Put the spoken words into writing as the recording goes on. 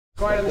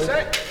Quiet on the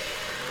set.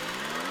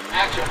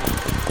 Action.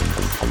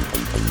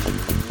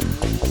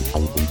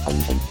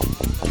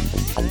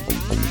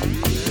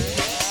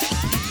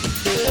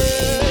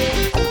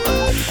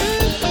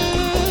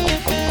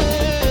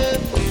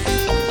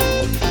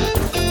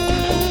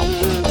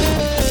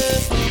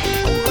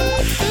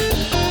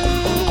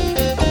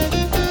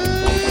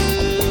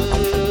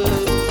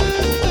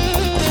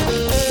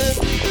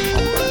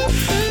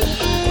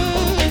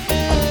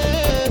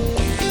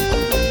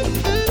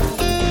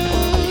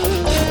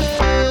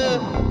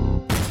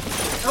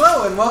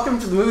 Welcome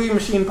to the Movie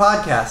Machine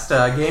Podcast,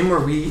 a game where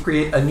we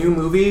create a new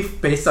movie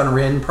based on a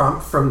random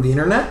prompt from the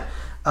internet.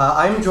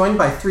 I'm joined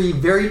by three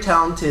very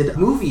talented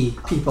movie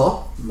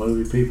people.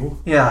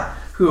 Yeah,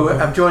 who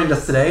have joined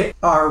us today.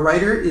 Our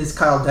writer is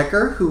Kyle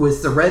Dekker, who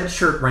was the red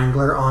shirt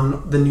wrangler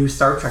on the new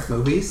Star Trek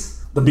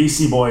movies. The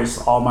BC Boys,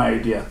 all my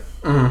idea.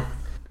 Mm-hmm.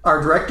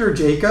 Our director,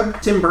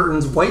 Jacob, Tim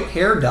Burton's white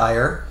hair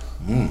dyer.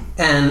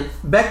 And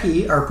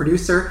Becci, our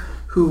producer,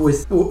 who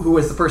was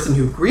the person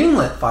who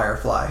greenlit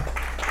Firefly.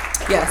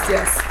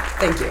 Yes.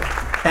 Thank you.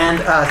 And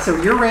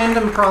so your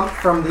random prompt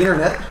from the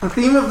internet. The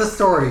theme of the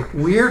story,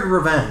 weird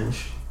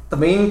revenge. The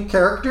main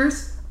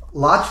characters,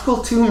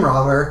 logical tomb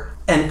robber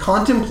and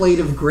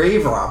contemplative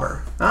grave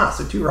robber.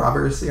 So two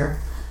robbers here.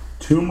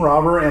 Tomb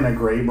robber and a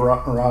grave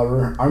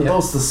robber. Aren't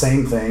those the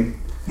same thing?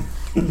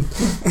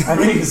 I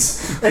mean,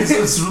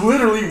 it's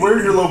literally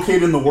where you're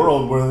located in the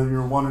world, whether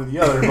you're one or the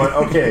other, but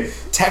okay.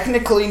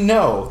 Technically,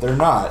 no, they're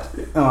not.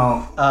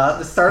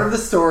 The start of the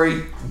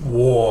story,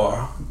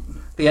 war.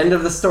 The end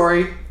of the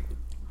story,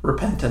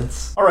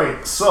 repentance.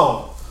 Alright,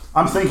 so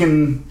I'm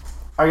thinking,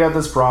 I got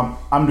this prompt.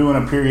 I'm doing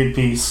a period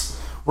piece.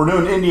 We're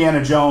doing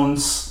Indiana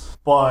Jones,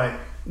 but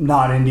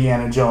not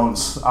Indiana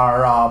Jones.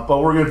 But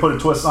we're going to put a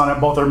twist on it.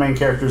 Both our main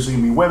characters are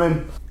going to be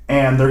women,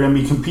 and they're going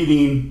to be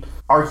competing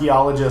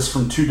archaeologists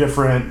from two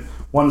different,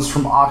 one's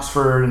from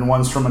Oxford and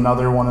one's from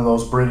another one of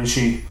those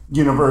Britishy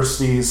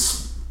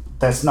universities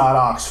that's not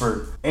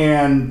Oxford.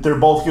 And they're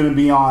both going to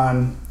be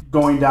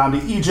going down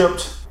to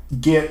Egypt.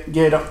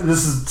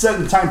 This is set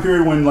in the time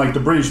period when like the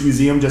British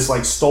Museum just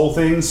like stole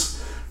things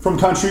from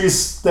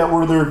countries that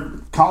were their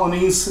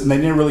colonies, and they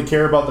didn't really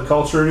care about the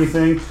culture or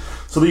anything.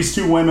 So these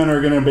two women are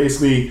going to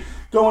basically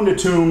go into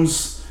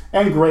tombs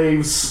and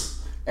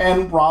graves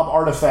and rob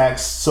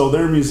artifacts, so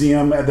their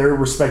museum at their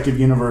respective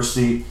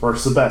university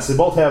works the best. They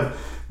both have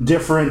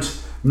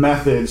different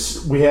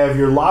methods. We have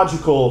your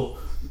logical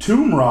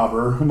tomb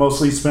robber, who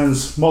mostly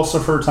spends most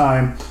of her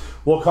time,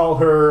 we'll call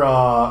her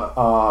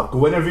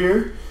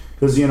Guinevere,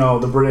 because, you know,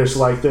 the British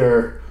like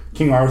their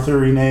King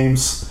Arthur-y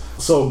names.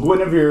 So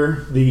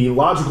Guinevere, the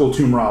logical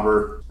tomb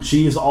robber,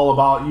 she's all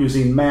about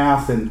using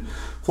math and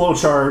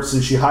flowcharts,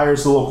 and she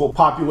hires the local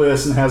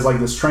populace and has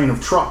like this train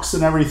of trucks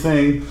and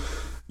everything,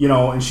 you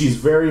know, and she's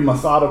very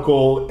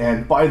methodical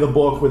and by the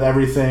book with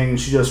everything.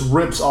 She just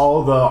rips all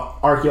of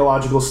the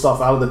archaeological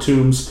stuff out of the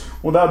tombs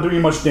without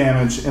doing much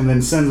damage, and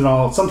then sends it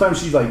all.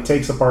 Sometimes she like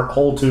takes apart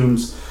whole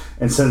tombs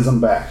and sends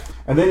them back.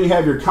 And then you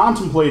have your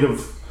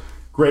contemplative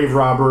grave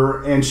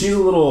robber, and she's a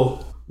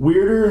little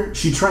weirder.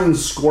 She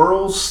trains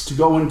squirrels to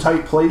go in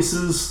tight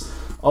places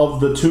of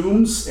the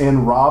tombs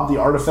and rob the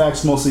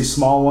artifacts, mostly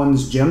small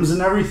ones, gems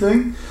and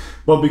everything.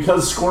 But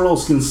because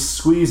squirrels can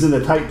squeeze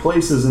into tight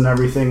places and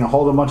everything and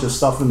hold a bunch of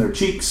stuff in their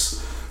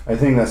cheeks, I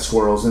think that's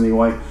squirrels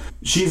anyway,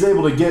 she's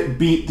able to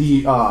beat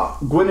the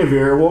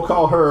Guinevere. We'll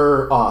call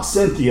her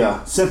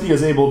Cynthia.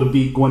 Cynthia's able to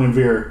beat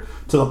Guinevere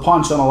to the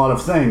punch on a lot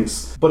of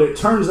things. But it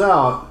turns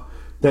out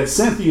that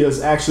Cynthia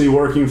is actually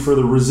working for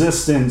the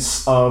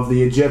resistance of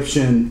the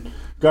Egyptian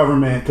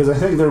government, because I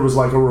think there was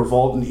like a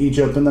revolt in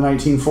Egypt in the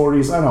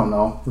 1940s, I don't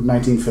know, the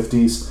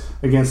 1950s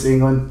against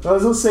England.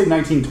 Let's say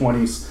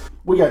 1920s.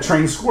 We got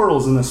trained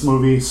squirrels in this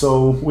movie,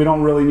 so we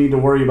don't really need to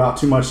worry about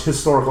too much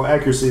historical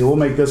accuracy. We'll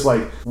make this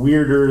like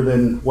weirder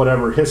than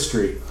whatever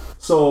history.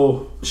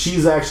 So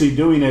she's actually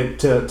doing it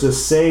to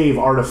save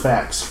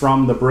artifacts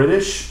from the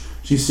British.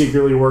 She's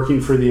secretly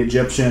working for the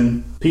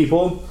Egyptian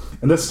people,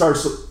 and this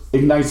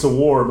ignites a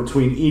war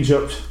between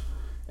Egypt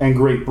and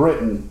Great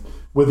Britain,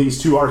 with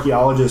these two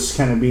archaeologists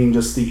kind of being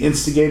just the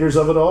instigators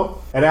of it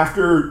all. And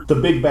after the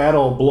big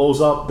battle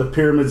blows up the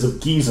pyramids of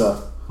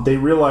Giza, they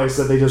realize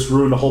that they just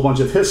ruined a whole bunch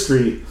of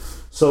history,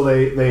 so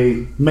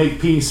they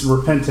make peace and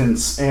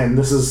repentance, and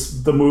this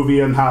is the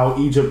movie on how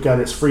Egypt got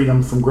its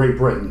freedom from Great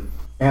Britain.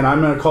 And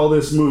I'm going to call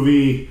this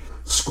movie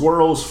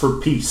Squirrels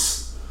for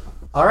Peace.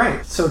 All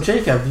right, so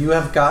Jacob, you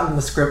have gotten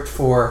the script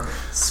for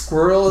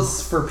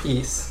Squirrels for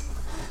Peace.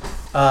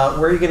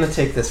 Where are you going to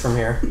take this from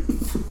here?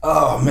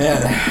 Oh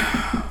man,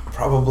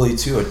 probably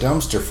to a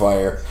dumpster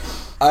fire.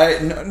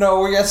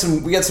 No, we got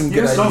some good ideas.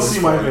 You just don't see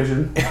my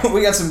vision.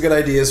 We got some good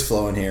ideas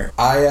flowing here.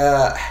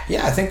 I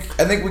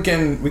think we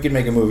can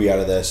make a movie out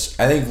of this.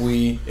 I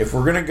think if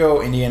we're gonna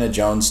go Indiana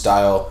Jones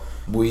style,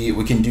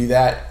 we can do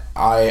that.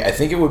 I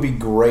think it would be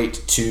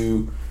great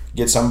to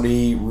get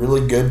somebody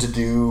really good to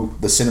do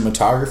the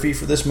cinematography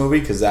for this movie,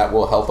 because that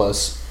will help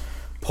us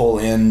pull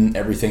in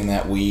everything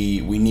that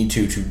we need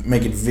to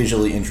make it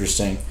visually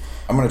interesting.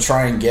 I'm going to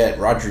try and get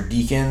Roger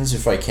Deakins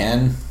if I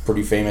can.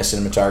 Pretty famous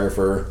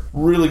cinematographer.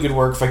 Really good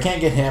work. If I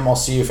can't get him, I'll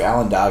see if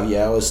Alan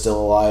Daviau is still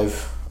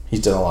alive.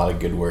 He's done a lot of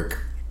good work.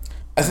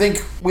 I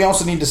think we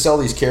also need to sell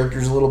these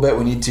characters a little bit.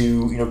 We need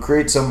to,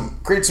 create some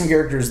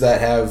characters that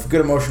have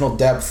good emotional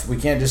depth. We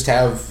can't just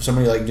have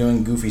somebody like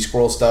doing goofy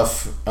squirrel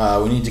stuff.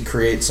 We need to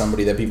create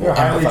somebody that people They're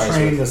highly empathize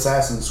trained with.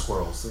 assassin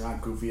squirrels. They're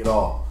not goofy at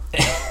all.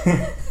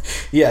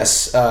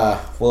 Yes.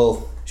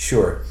 Well,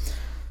 sure.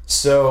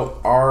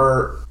 So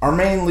our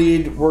main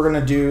lead, we're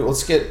gonna do.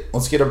 Let's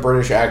get a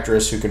British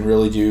actress who can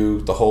really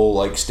do the whole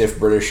like stiff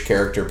British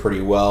character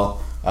pretty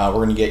well. We're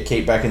going to get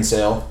Kate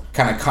Beckinsale,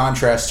 kind of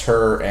contrast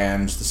her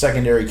and the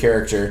secondary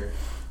character.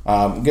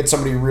 Get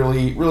somebody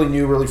really, really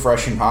new, really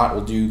fresh and hot.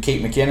 We'll do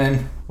Kate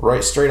McKinnon,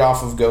 right straight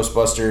off of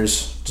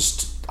Ghostbusters.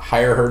 Just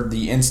hire her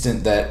the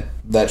instant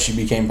that she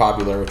became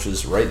popular, which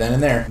is right then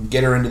and there.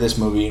 Get her into this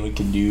movie, and we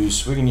can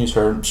use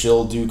her.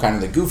 She'll do kind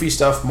of the goofy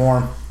stuff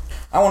more.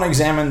 I want to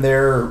examine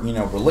their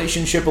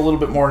relationship a little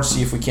bit more and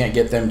see if we can't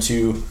get them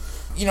to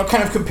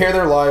kind of compare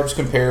their lives,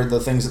 compare the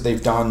things that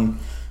they've done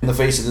in the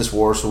face of this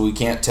war, so we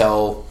can't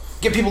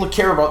get people to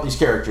care about these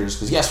characters,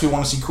 because yes, we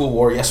want to see cool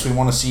war, yes, we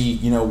want to see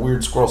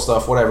weird squirrel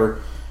stuff,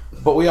 whatever,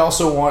 but we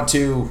also want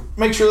to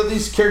make sure that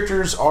these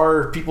characters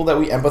are people that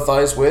we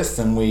empathize with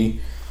and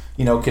we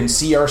can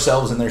see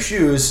ourselves in their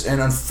shoes.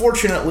 And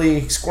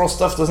unfortunately, squirrel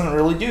stuff doesn't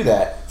really do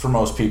that for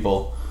most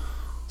people.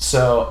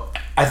 So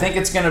I think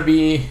it's going to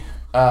be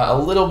a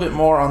little bit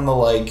more on the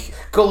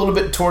go a little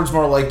bit towards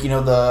more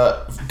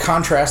the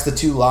contrast the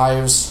two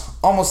lives.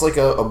 Almost like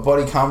a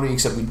buddy comedy,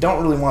 except we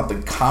don't really want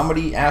the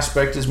comedy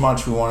aspect as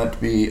much. We want it to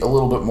be a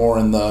little bit more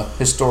in the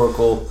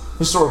historical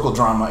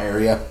drama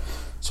area,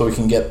 so we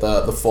can get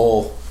the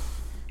full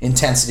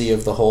intensity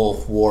of the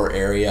whole war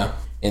area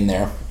in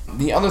there.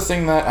 The other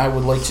thing that I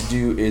would like to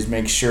do is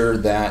make sure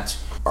that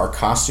our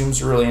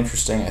costumes are really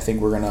interesting. I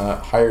think we're going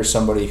to hire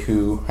somebody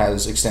who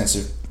has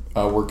extensive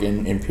work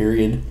in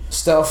period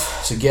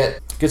stuff to get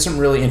some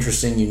really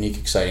interesting, unique,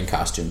 exciting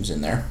costumes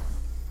in there.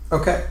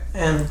 Okay,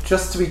 and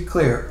just to be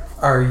clear,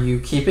 are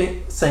you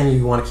saying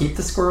you want to keep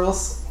the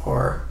squirrels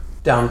or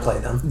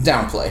downplay them?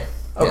 Downplay.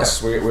 Okay.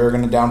 Yes, we're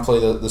going to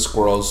downplay the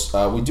squirrels.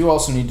 We do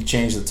also need to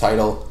change the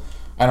title.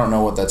 I don't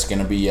know what that's going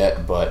to be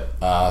yet, but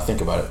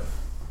think about it.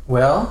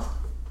 Well,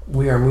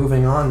 we are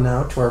moving on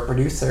now to our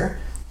producer.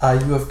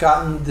 You have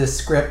gotten the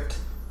script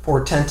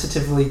for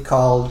tentatively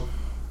called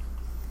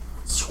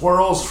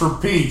Squirrels for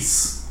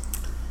Peace.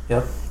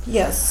 Yep.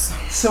 Yes.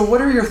 So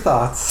what are your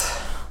thoughts?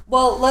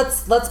 Well,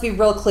 let's be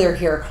real clear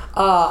here.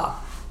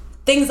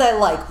 Things I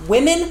like.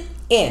 Women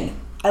in.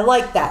 I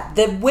like that.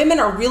 The women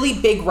are really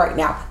big right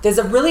now. There's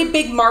a really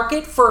big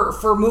market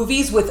for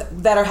movies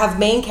that have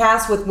main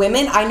cast with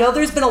women. I know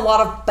there's been a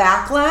lot of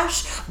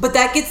backlash, but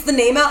that gets the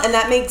name out, and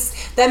that makes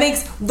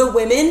the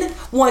women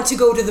want to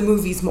go to the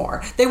movies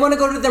more. They want to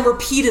go to them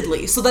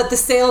repeatedly so that the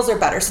sales are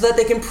better, so that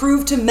they can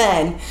prove to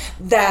men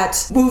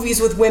that movies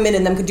with women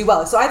in them can do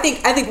well. So I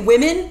think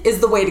women is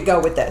the way to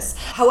go with this.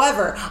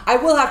 However, I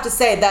will have to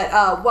say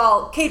that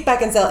while Kate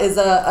Beckinsale is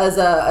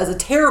a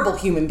terrible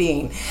human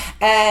being,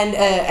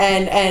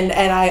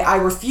 and I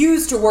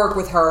refuse to work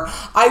with her,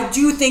 I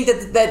do think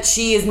that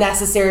she is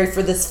necessary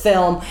for this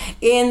film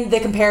in the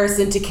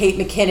comparison to Kate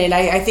McKinnon.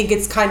 I think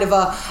it's kind of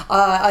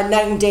a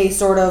night and day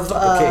sort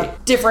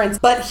of difference.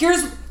 But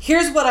here's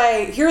what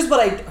I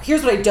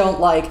don't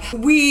like.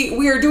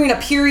 We are doing a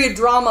period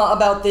drama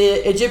about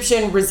the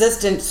Egyptian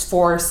resistance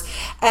force,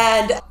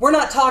 and we're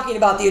not talking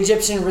about the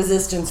Egyptian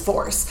resistance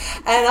force.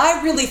 And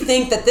I really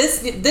think that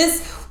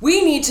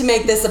we need to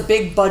make this a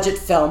big budget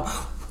film.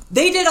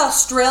 They did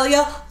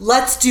Australia.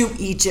 Let's do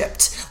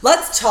Egypt.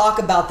 Let's talk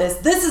about this.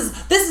 This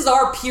is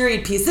our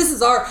period piece. This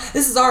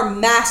is our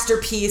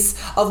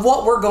masterpiece of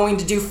what we're going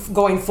to do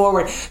going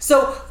forward.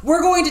 So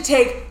we're going to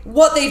take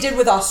what they did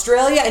with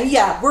Australia, and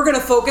yeah, we're going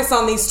to focus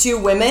on these two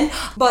women.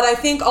 But I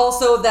think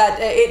also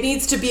that it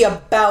needs to be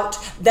about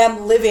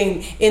them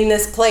living in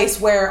this place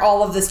where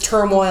all of this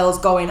turmoil is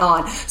going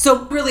on.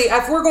 So really,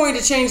 if we're going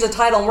to change the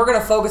title and we're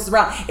going to focus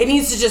around, it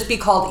needs to just be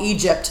called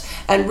Egypt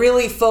and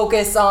really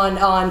focus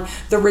on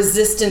the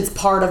resistance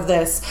part of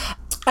this.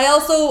 I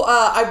also,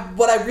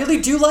 what I really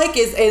do like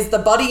is the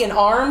Buddy in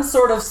Arms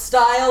sort of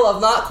style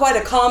of not quite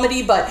a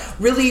comedy, but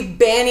really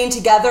banding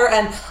together.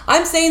 And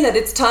I'm saying that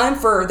it's time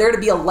for there to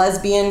be a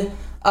lesbian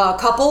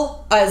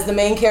couple as the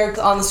main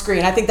character on the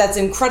screen. I think that's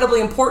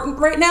incredibly important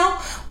right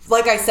now.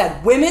 Like I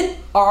said, women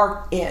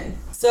are in.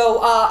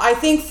 So I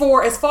think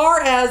for as far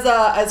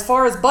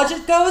as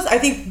budget goes, I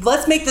think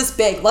let's make this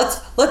big. Let's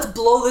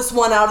blow this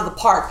one out of the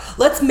park.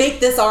 Let's make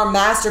this our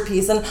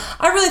masterpiece. And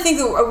I really think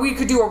that we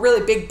could do a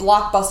really big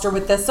blockbuster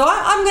with this. So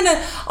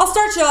I'll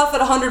start you off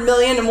at $100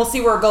 million, and we'll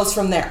see where it goes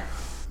from there.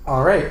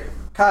 All right,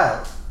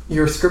 Kyle,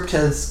 your script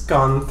has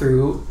gone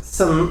through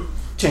some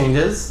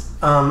changes.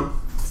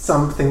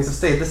 Some things have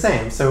stayed the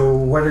same. So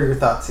what are your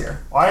thoughts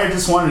here? Well, I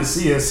just wanted to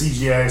see a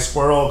CGI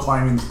squirrel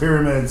climbing the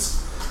pyramids.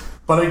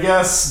 But I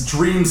guess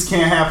dreams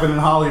can't happen in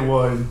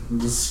Hollywood. You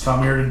just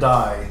come here to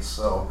die.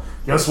 So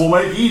guess we'll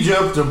make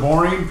Egypt a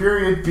boring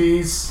period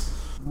piece.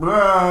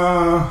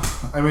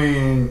 I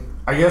mean,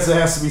 I guess it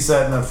has to be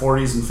set in the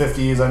 40s and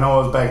 50s. I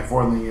know it was back and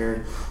forth in the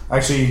year.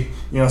 Actually,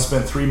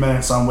 spent 3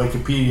 minutes on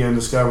Wikipedia and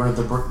discovered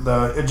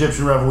the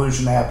Egyptian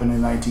Revolution happened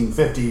in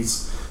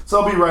 1950s. So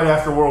it'll be right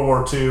after World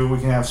War II. We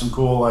can have some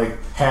cool,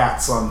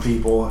 hats on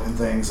people and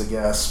things, I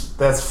guess.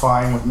 That's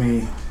fine with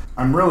me.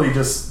 I'm really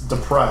just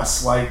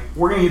depressed. We're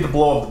going to need to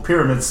blow up the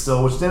pyramids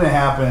still, which didn't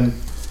happen,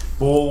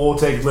 but we'll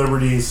take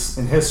liberties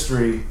in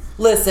history.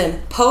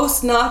 Listen,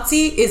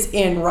 post-Nazi is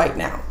in right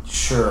now.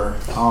 Sure.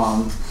 As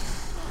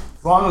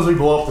long as we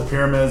blow up the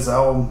pyramids, that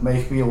will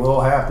make me a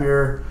little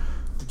happier.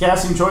 The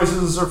casting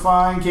choices are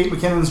fine. Kate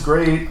McKinnon's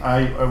great.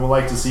 I would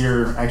like to see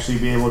her actually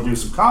be able to do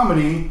some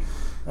comedy.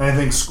 And I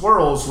think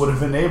Squirrels would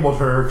have enabled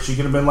her. She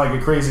could have been like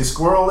a crazy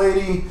squirrel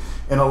lady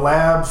in a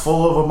lab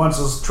full of a bunch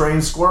of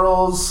trained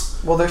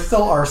squirrels. Well, there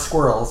still are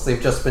squirrels.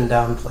 They've just been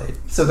downplayed.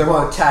 So they're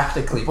more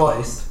tactically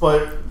placed.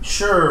 But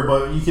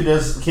you could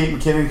Kate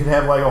McKinnon could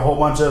have a whole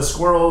bunch of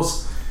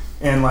squirrels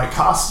in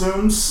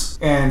costumes,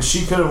 and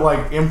she could have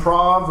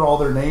improv all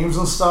their names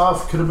and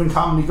stuff. Could have been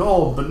comedy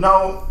gold, but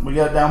no, we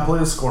got to downplay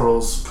the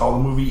squirrels. Call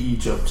the movie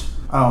Egypt.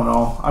 I don't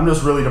know. I'm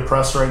just really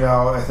depressed right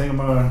now. I think I'm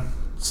gonna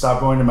stop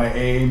going to my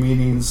AA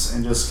meetings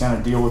and just kind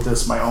of deal with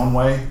this my own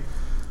way.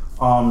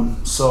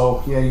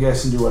 So yeah, you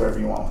guys can do whatever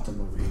you want with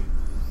the movie.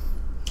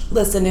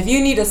 Listen, if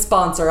you need a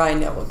sponsor, I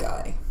know a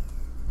guy.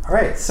 All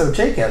right, so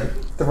Jacob,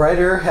 the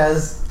writer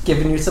has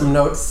given you some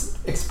notes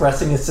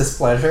expressing his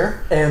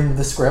displeasure and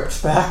the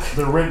script back.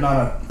 They're written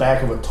on the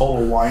back of a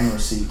Total Wine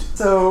receipt.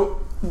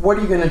 So what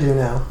are you going to do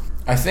now?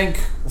 I think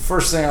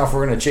first thing off,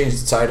 we're going to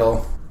change the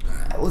title.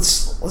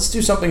 Let's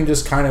do something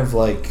just kind of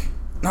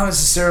not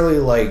necessarily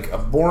a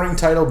boring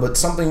title, but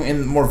something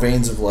in more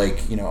veins of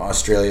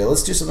Australia.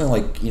 Let's do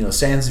something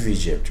Sands of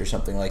Egypt or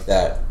something like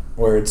that,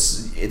 where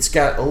it's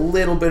got a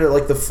little bit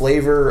of the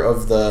flavor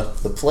of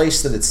the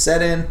place that it's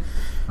set in,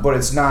 but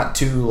it's not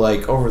too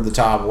over the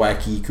top,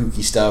 wacky,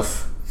 kooky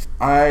stuff.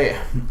 I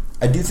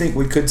do think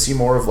we could see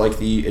more of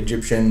the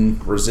Egyptian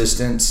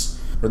resistance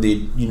or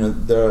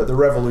the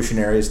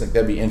revolutionaries. I think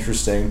that'd be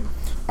interesting.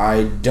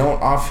 I don't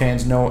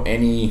offhand know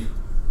any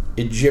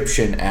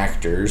Egyptian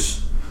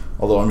actors,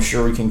 although I'm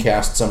sure we can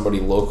cast somebody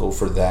local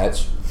for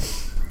that.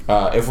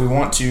 If we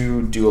want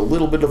to do a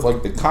little bit of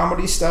the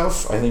comedy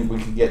stuff, I think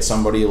we could get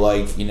somebody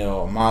Maz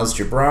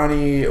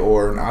Jobrani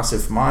or an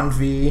Aasif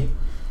Mandvi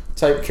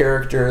type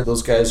character.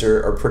 Those guys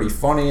are pretty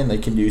funny and they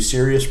can do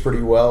serious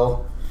pretty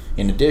well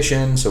in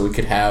addition, so we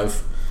could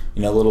have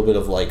a little bit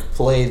of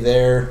play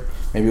there.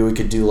 Maybe we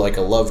could do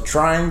a love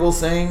triangle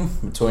thing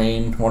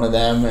between one of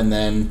them and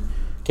then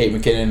Kate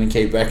McKinnon and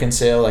Kate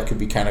Beckinsale. That could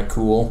be kind of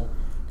cool.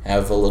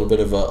 Have a little bit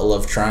of a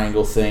love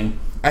triangle thing.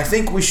 I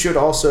think we should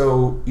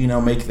also,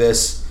 make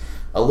this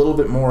a little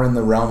bit more in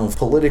the realm of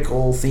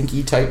political,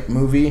 thinky type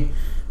movie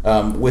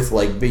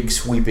with big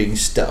sweeping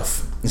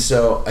stuff.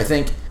 So I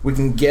think we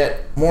can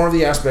get more of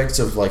the aspects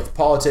of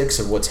politics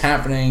of what's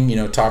happening.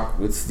 Talk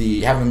with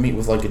have them meet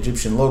with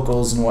Egyptian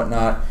locals and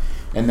whatnot,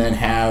 and then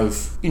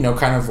have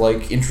kind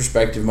of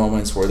introspective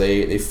moments where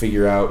they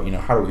figure out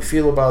how do we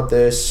feel about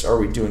this? Are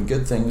we doing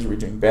good things? Are we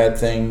doing bad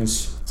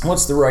things?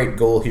 What's the right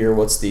goal here?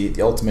 What's the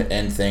ultimate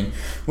end thing?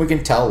 We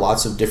can tell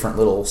lots of different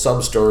little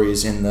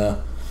sub-stories in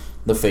the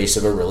face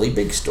of a really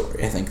big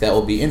story. I think that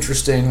will be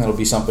interesting. That'll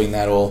be something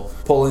that'll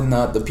pull in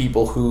the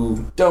people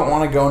who don't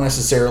want to go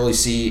necessarily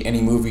see any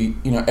movie,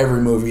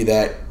 every movie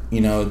that,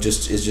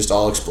 just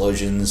all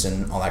explosions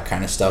and all that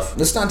kind of stuff.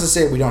 That's not to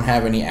say we don't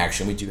have any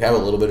action. We do have a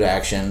little bit of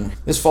action.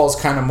 This falls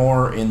kind of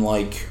more in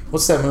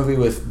what's that movie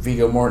with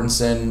Viggo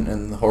Mortensen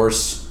and the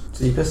horse?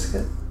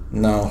 Seabiscuit?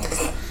 No.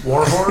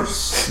 War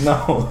Horse?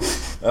 No.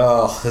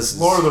 Oh, this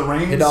is Lord of the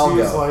Rings.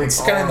 Hidalgo.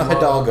 It's kind of in the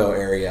Hidalgo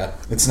area.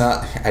 It's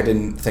not. I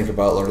didn't think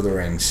about Lord of the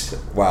Rings.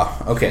 Wow.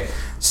 Okay.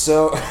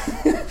 So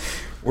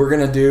we're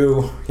gonna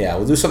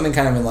we'll do something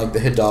kind of in the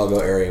Hidalgo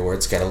area where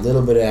it's got a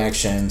little bit of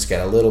action, it's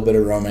got a little bit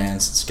of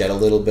romance, it's got a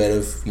little bit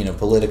of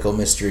political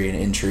mystery and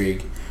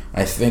intrigue.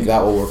 I think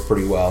that will work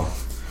pretty well.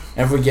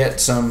 And if we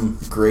get some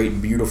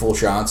great, beautiful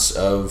shots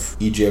of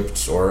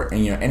Egypt or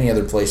any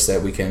other place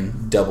that we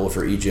can double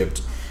for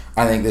Egypt,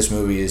 I think this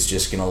movie is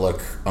just going to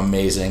look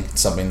amazing.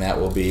 It's something that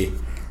will be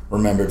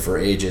remembered for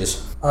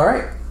ages. All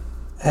right.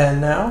 And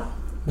now,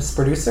 Ms.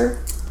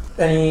 Producer,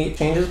 any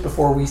changes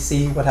before we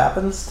see what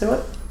happens to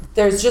it?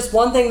 There's just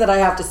one thing that I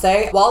have to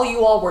say. While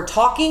you all were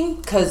talking,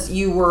 because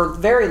you were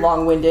very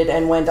long-winded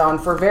and went on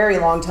for a very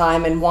long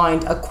time and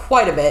whined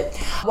quite a bit,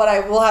 what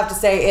I will have to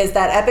say is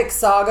that epic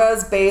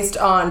sagas based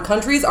on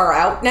countries are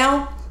out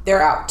now.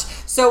 They're out.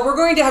 So we're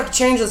going to have to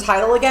change the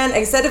title again.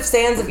 Instead of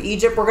Sands of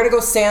Egypt, we're going to go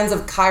Sands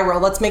of Cairo.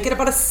 Let's make it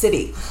about a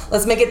city.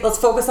 Let's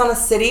focus on a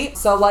city.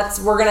 So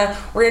we're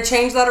gonna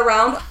change that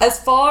around.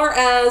 As far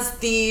as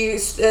the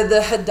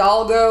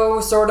Hidalgo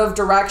sort of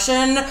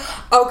direction,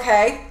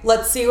 okay,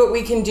 let's see what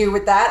we can do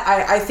with that.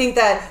 I think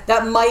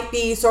that might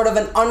be sort of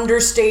an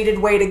understated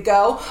way to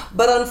go,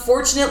 but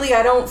unfortunately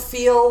I don't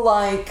feel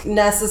like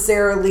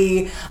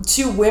necessarily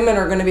two women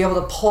are going to be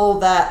able to pull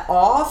that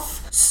off.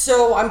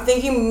 So I'm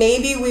thinking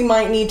maybe we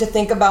might need to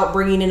think about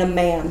bringing in a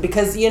man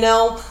because,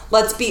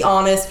 let's be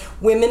honest,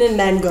 women and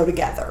men go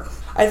together.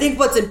 I think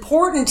what's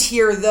important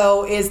here,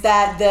 though, is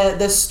that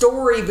the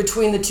story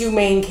between the two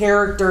main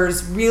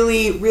characters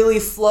really, really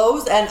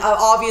flows, and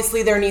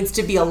obviously there needs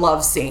to be a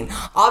love scene.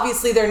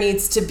 Obviously there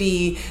needs to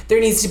be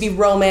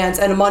romance,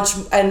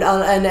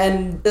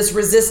 and this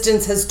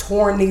resistance has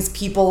torn these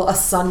people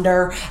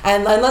asunder.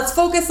 And let's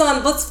focus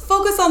on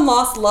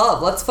lost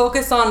love. Let's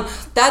focus on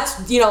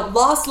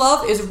lost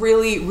love is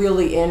really,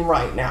 really in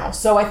right now.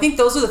 So I think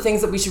those are the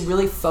things that we should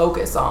really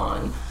focus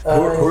on. Who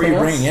are you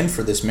bringing in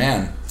for this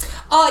man?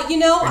 Are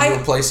you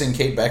replacing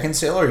Kate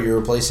Beckinsale or are you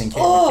replacing Kate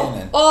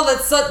McKinnon? Oh,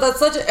 that's such.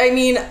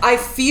 I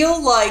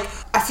feel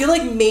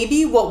like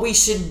maybe what we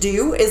should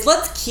do is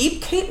let's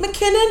keep Kate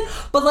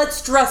McKinnon, but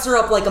let's dress her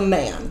up like a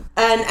man,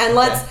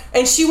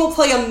 and she will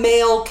play a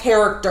male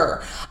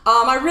character.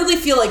 I really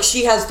feel like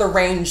she has the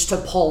range to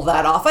pull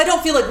that off. I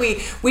don't feel like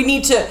we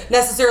need to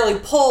necessarily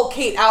pull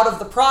Kate out of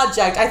the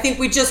project. I think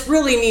we just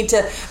really need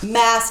to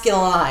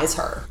masculinize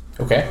her.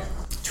 Okay.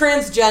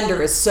 Transgender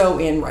is so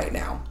in right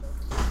now.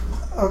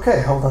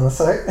 Okay, hold on a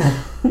sec.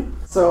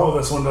 So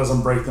this one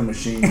doesn't break the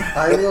machine.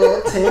 I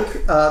will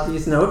take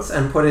these notes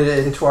and put it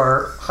into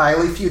our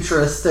highly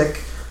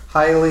futuristic,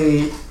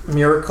 highly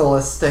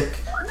miracleistic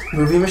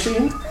movie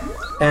machine.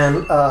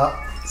 And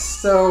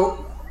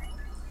so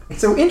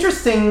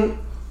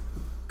interesting,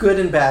 good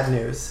and bad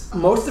news.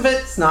 Most of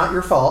it's not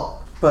your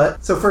fault.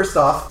 But so first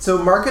off,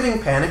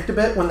 marketing panicked a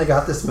bit when they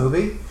got this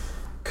movie.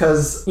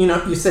 Because,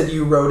 you said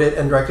you wrote it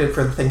and directed it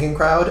for the thinking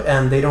crowd,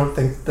 and they don't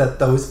think that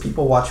those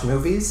people watch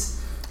movies.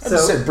 I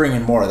just said bring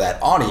in more of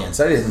that audience.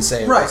 I didn't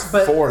say it was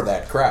for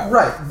that crowd.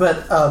 Right,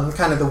 but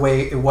kind of the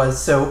way it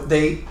was. So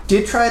they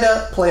did try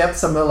to play up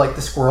some of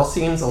the squirrel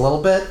scenes a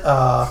little bit,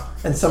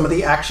 and some of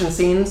the action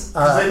scenes.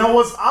 Because they know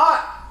what's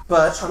hot.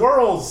 But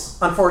squirrels.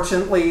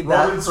 Unfortunately,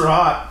 rodents are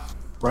hot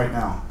right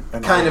now.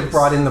 Kind of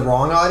brought in the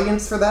wrong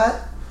audience for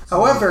that.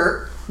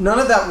 However, none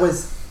of that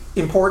was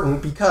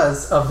important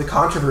because of the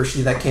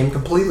controversy that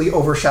completely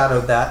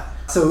overshadowed that.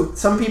 So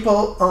some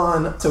people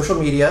on social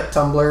media,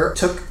 Tumblr,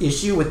 took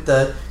issue with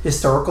the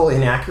historical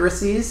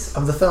inaccuracies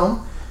of the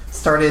film,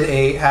 started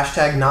a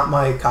hashtag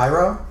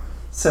 #NotMyCairo.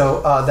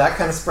 So that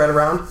kind of spread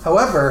around.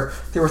 However,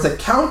 there was a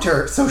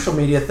counter social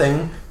media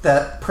thing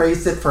that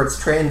praised it for its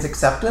trans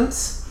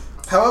acceptance.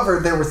 However,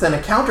 there was then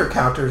a counter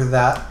to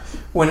that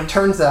when it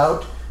turns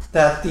out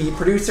that the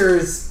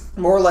producers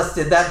more or less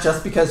did that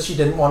just because she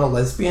didn't want a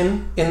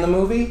lesbian in the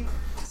movie.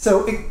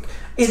 So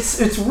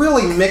it's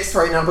really mixed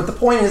right now, but the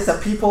point is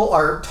that people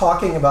are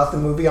talking about the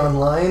movie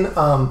online,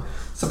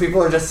 so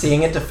people are just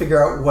seeing it to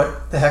figure out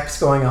what the heck's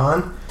going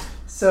on.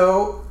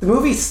 So the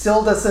movie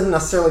still doesn't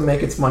necessarily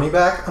make its money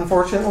back,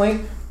 unfortunately,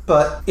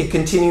 but it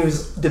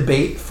continues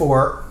debate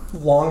for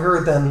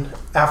longer than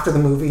after the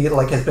movie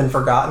has been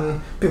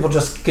forgotten. People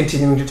just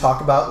continuing to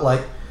talk about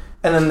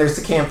and then there's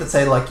the camp that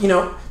say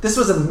this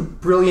was a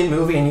brilliant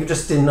movie and you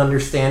just didn't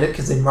understand it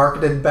because they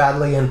marketed it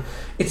badly, and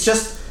it's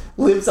just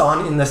lives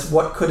on in this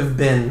what could have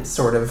been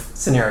sort of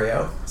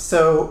scenario.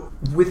 So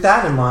with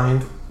that in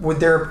mind, would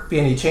there be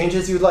any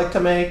changes you'd like to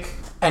make?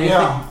 Anything?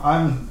 Yeah,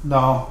 I'm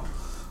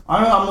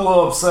a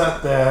little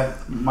upset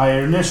that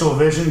my initial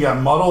vision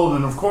got muddled,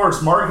 and of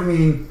course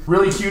marketing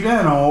really cued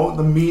in on what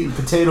the meat and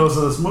potatoes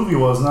of this movie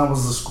was, and that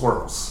was the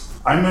squirrels.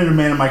 I made a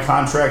man in my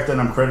contract that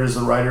I'm credited as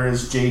the writer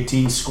as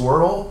JT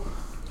Squirrel.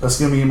 That's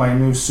going to be my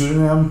new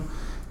pseudonym.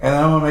 And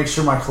I'm going to make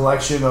sure my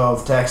collection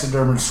of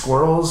taxidermied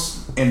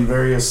squirrels in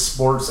various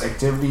sports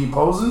activity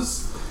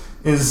poses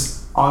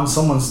is on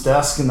someone's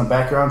desk in the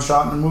background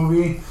shot in the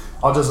movie.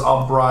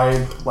 I'll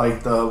bribe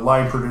the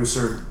line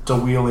producer to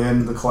wheel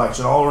in the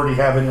collection. I'll already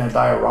have it in a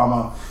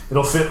diorama.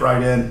 It'll fit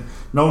right in.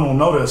 No one will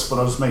notice, but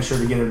I'll just make sure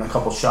to get it in a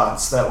couple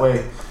shots. That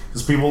way,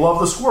 because people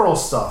love the squirrel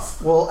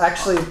stuff. Well,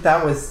 actually,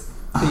 that was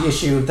the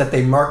issue that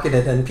they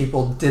marketed and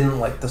people didn't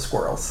like the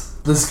squirrels.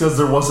 This is because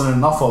there wasn't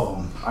enough of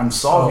them. I'm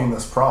solving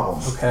this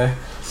problem. Okay.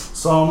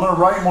 So I'm going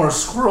to write more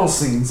squirrel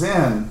scenes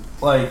in.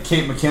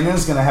 Kate McKinnon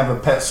is going to have a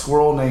pet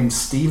squirrel named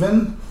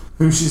Steven,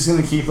 who she's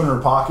going to keep in her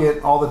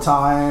pocket all the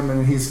time,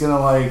 and he's going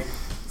to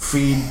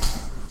feed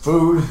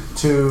food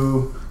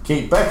to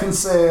Kate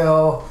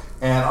Beckinsale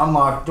and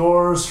unlock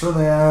doors for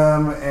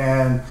them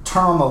and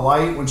turn on the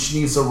light when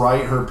she needs to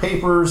write her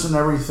papers and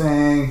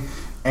everything,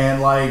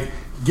 and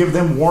give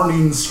them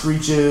warning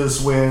screeches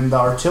when the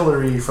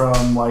artillery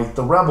from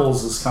the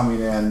rebels is coming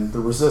in, the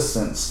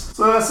resistance.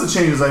 So that's the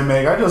changes I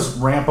make. I just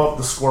ramp up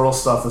the squirrel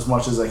stuff as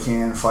much as I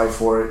can, fight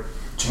for it,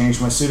 change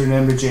my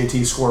pseudonym to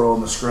JT Squirrel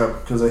in the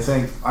script, because the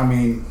thing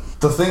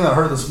that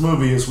hurt this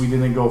movie is we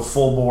didn't go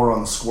full bore on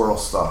the squirrel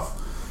stuff,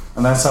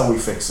 and that's how we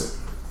fix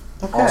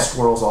it. Okay. All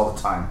squirrels all the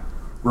time.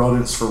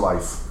 Rodents for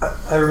life.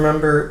 I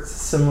remember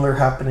similar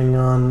happening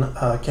on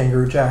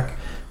Kangaroo Jack.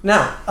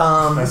 Now,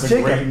 that's a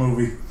Jacob, great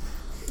movie.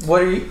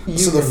 What are you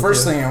So the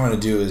first thing I'm going to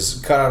do is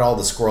cut out all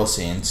the squirrel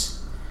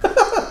scenes.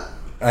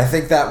 I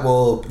think that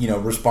will,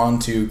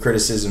 respond to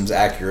criticisms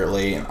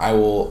accurately. I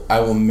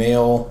will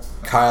mail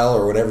Kyle,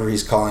 or whatever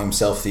he's calling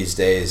himself these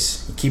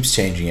days. He keeps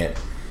changing it.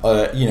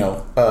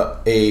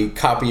 a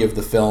copy of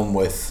the film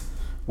with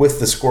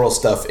the squirrel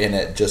stuff in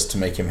it just to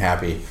make him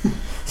happy.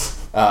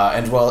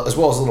 As well as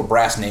a little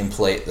brass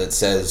nameplate that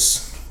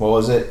says, what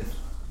was it?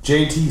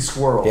 JT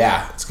Squirrel.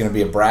 Yeah, it's going to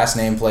be a brass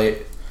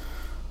nameplate.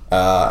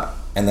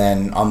 And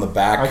then on the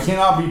back... I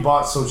cannot be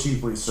bought so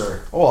cheaply,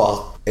 sir.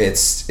 Well,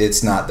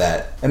 it's not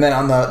that. And then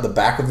on the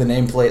back of the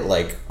nameplate,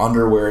 like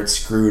under where it's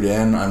screwed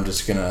in, I'm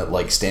just going to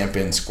like stamp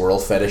in Squirrel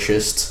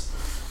Fetishist.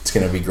 It's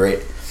going to be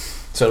great.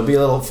 So it'll be a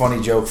little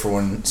funny joke for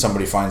when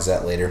somebody finds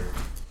that later.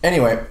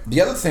 Anyway,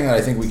 the other thing that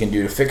I think we can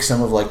do to fix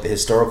some of like the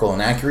historical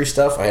inaccuracy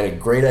stuff, I had a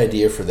great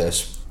idea for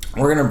this.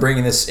 We're going to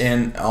bring this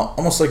in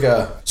almost like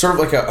a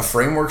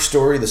framework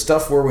story, the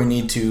stuff where we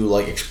need to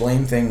like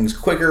explain things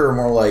quicker or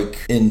more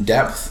like in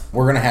depth.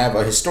 We're going to have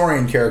a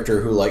historian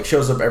character who like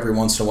shows up every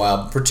once in a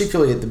while,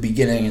 particularly at the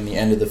beginning and the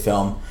end of the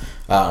film.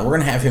 We're going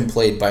to have him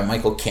played by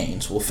Michael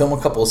Caine. So we'll film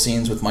a couple of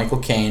scenes with Michael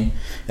Caine,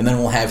 and then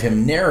we'll have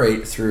him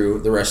narrate through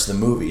the rest of the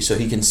movie. So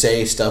he can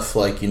say stuff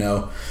like,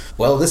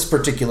 well, this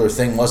particular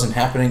thing wasn't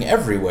happening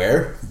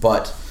everywhere,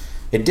 but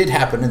it did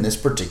happen in this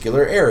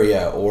particular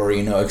area, or,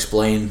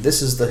 explain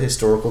this is the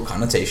historical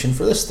connotation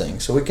for this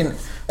thing. So we can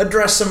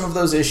address some of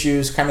those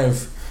issues, kind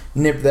of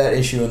nip that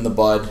issue in the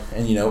bud,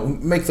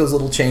 and, make those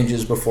little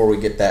changes before we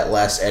get that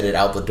last edit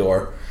out the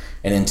door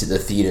and into the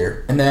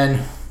theater. And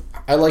then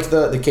I like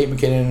the Kate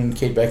McKinnon and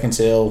Kate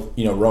Beckinsale,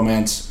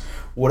 romance.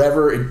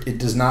 Whatever, it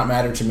does not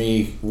matter to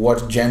me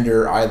what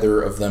gender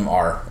either of them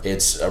are.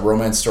 It's a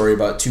romance story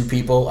about two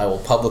people. I will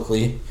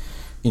publicly,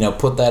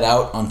 put that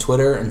out on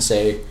Twitter and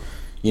say,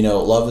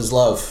 love is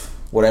love.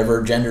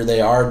 Whatever gender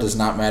they are does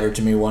not matter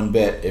to me one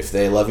bit. If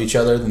they love each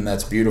other, then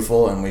that's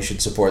beautiful, and we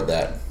should support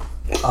that.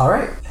 All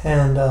right.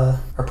 And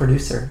our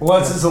producer.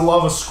 What's is the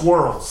love of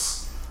squirrels?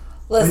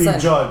 Listen,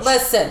 judge.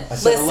 listen.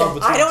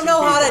 I don't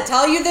know how to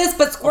tell you this,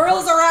 but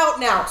squirrels are out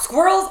now.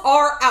 Squirrels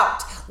are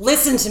out.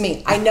 Listen to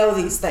me. I know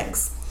these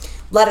things.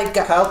 Let it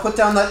go. Kyle, put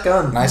down that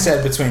gun. And I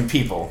said between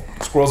people.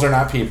 Squirrels are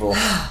not people.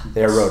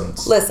 They are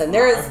rodents. Listen,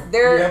 You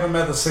haven't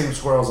met the same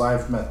squirrels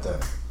I've met then.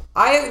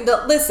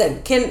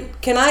 Listen,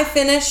 can I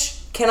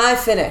finish? Can I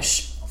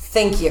finish?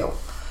 Thank you.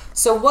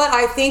 So what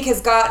I think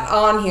has got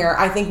on here,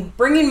 I think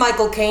bringing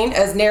Michael Caine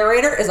as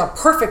narrator is a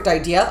perfect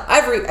idea.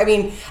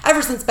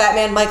 Ever since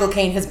Batman, Michael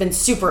Caine has been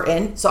super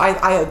in, so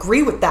I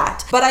agree with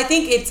that. But I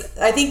think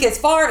as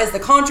far as the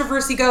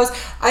controversy goes,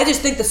 I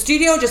just think the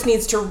studio just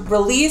needs to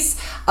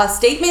release a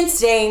statement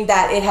saying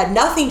that it had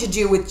nothing to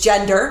do with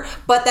gender,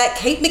 but that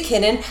Kate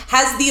McKinnon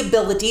has the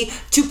ability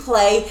to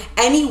play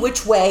any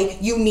which way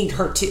you need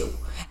her to.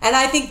 And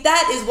I think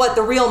that is what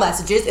the real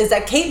message is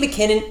that Kate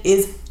McKinnon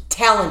is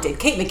talented.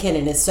 Kate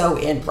McKinnon is so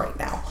in right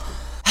now.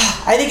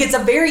 I think it's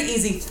a very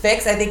easy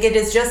fix. I think it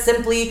is just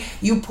simply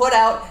you put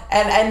out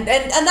and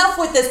enough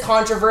with this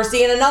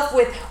controversy and enough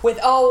with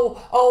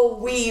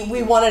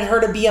we wanted her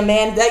to be a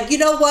man. Like, you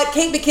know what?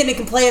 Kate McKinnon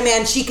can play a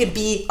man. She could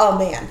be a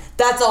man.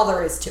 That's all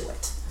there is to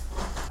it.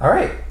 All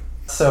right.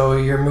 So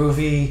your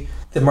movie,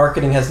 the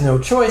marketing has no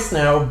choice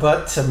now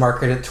but to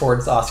market it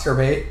towards Oscar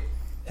bait.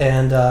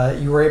 And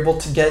you're able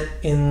to get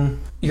into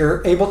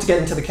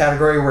the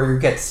category where you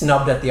get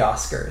snubbed at the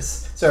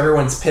Oscars. So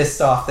everyone's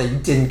pissed off that you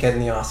didn't get in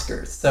the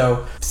Oscars.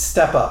 So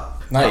step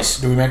up. Nice.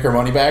 Do we make our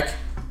money back?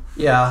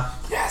 Yeah.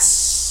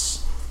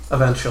 Yes.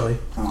 Eventually.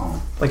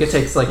 Oh. Like it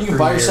takes like You can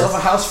buy yourself a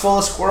house full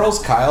of squirrels,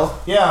 Kyle.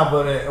 Yeah,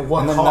 but at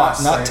what And then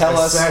cost? not tell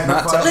us.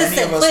 Not tell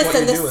any of us what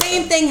Listen. you The do with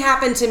same it. thing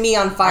happened to me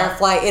on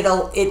Firefly.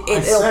 It'll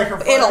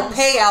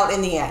pay out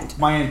in the end.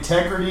 My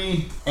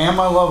integrity and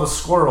my love of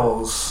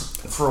squirrels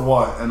for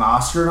what? An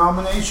Oscar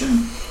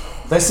nomination?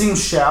 That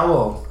seems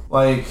shallow.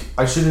 Like,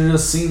 I should have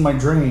just seen my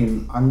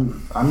dream.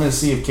 I'm gonna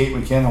see if Kate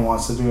McKinnon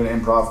wants to do an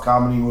improv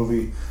comedy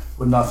movie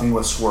with nothing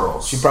with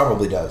squirrels. She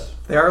probably does.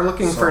 They are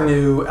looking for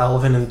new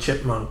Alvin and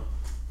Chipmunk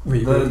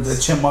reboots. The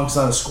chipmunk's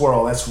not a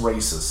squirrel. That's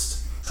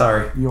racist.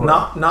 Sorry.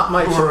 Not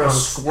my You're a chipmunk.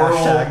 squirrel.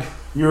 Hashtag.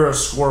 You're a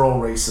squirrel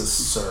racist,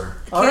 sir.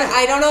 All right.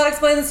 I don't know how to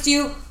explain this to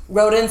you.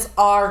 Rodents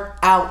are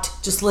out.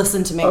 Just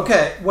listen to me.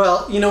 Okay,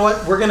 well, you know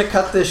what? We're going to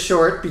cut this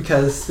short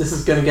because this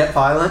is going to get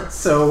violent.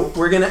 So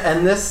we're going to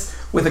end this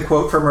with a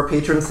quote from our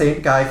patron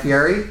saint, Guy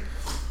Fieri.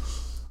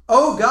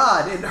 Oh,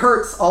 God, it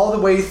hurts all the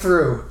way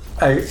through.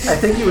 I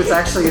think he was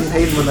actually in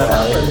pain when that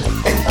happened.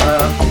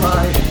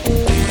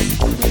 Bye.